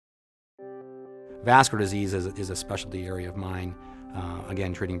Vascular disease is a specialty area of mine,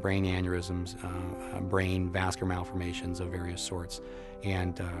 again treating brain aneurysms, brain vascular malformations of various sorts,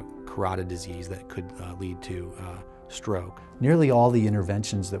 and carotid disease that could lead to stroke. Nearly all the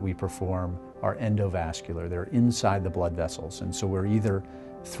interventions that we perform are endovascular. They're inside the blood vessels, and so we're either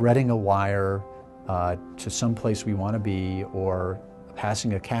threading a wire to some place we want to be, or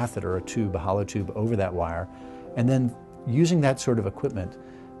passing a catheter, a hollow tube over that wire, and then using that sort of equipment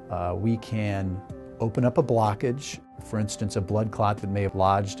we can open up a blockage, for instance a blood clot that may have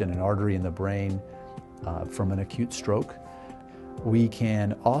lodged in an artery in the brain from an acute stroke. We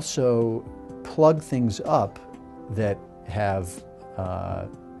can also plug things up that have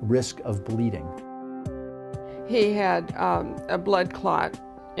risk of bleeding. He had a blood clot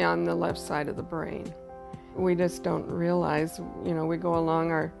on the left side of the brain. We just don't realize, we go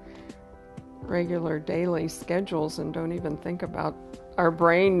along our regular daily schedules and don't even think about our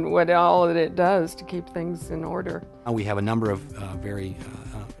brain, what all that it does to keep things in order. We have a number of pretty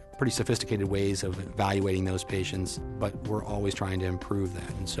sophisticated ways of evaluating those patients, but we're always trying to improve that.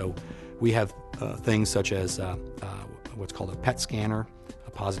 And so we have things such as what's called a PET scanner,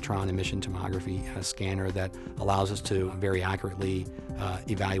 a positron emission tomography scanner that allows us to very accurately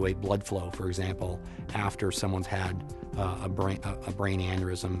evaluate blood flow, for example, after someone's had a brain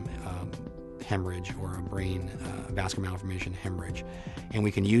aneurysm, hemorrhage, or a brain vascular malformation hemorrhage. And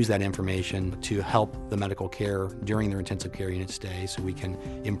we can use that information to help the medical care during their intensive care unit stay, so we can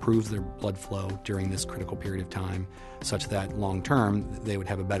improve their blood flow during this critical period of time, such that long term they would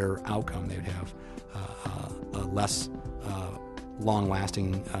have a better outcome. They would have less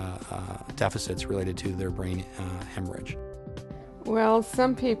long-lasting deficits related to their brain hemorrhage. Well,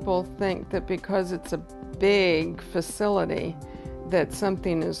 some people think that because it's a big facility that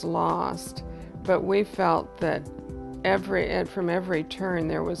something is lost, but we felt that from every turn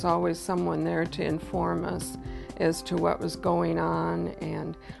there was always someone there to inform us as to what was going on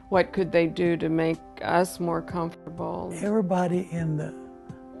and what could they do to make us more comfortable. Everybody in the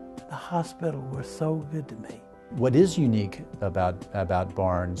hospital was so good to me. What is unique about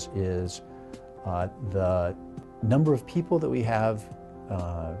Barnes is the number of people that we have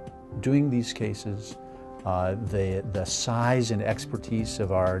doing these cases, the size and expertise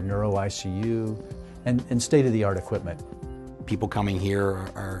of our neuro ICU, and state-of-the-art equipment. People coming here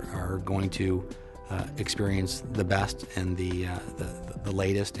are going to experience the best and the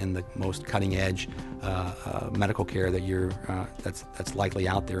latest and the most cutting-edge medical care that's likely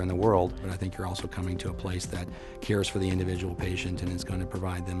out there in the world. But I think you're also coming to a place that cares for the individual patient and is going to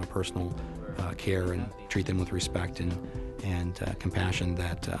provide them a personal care and treat them with respect and compassion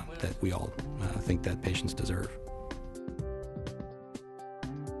that we all think that patients deserve.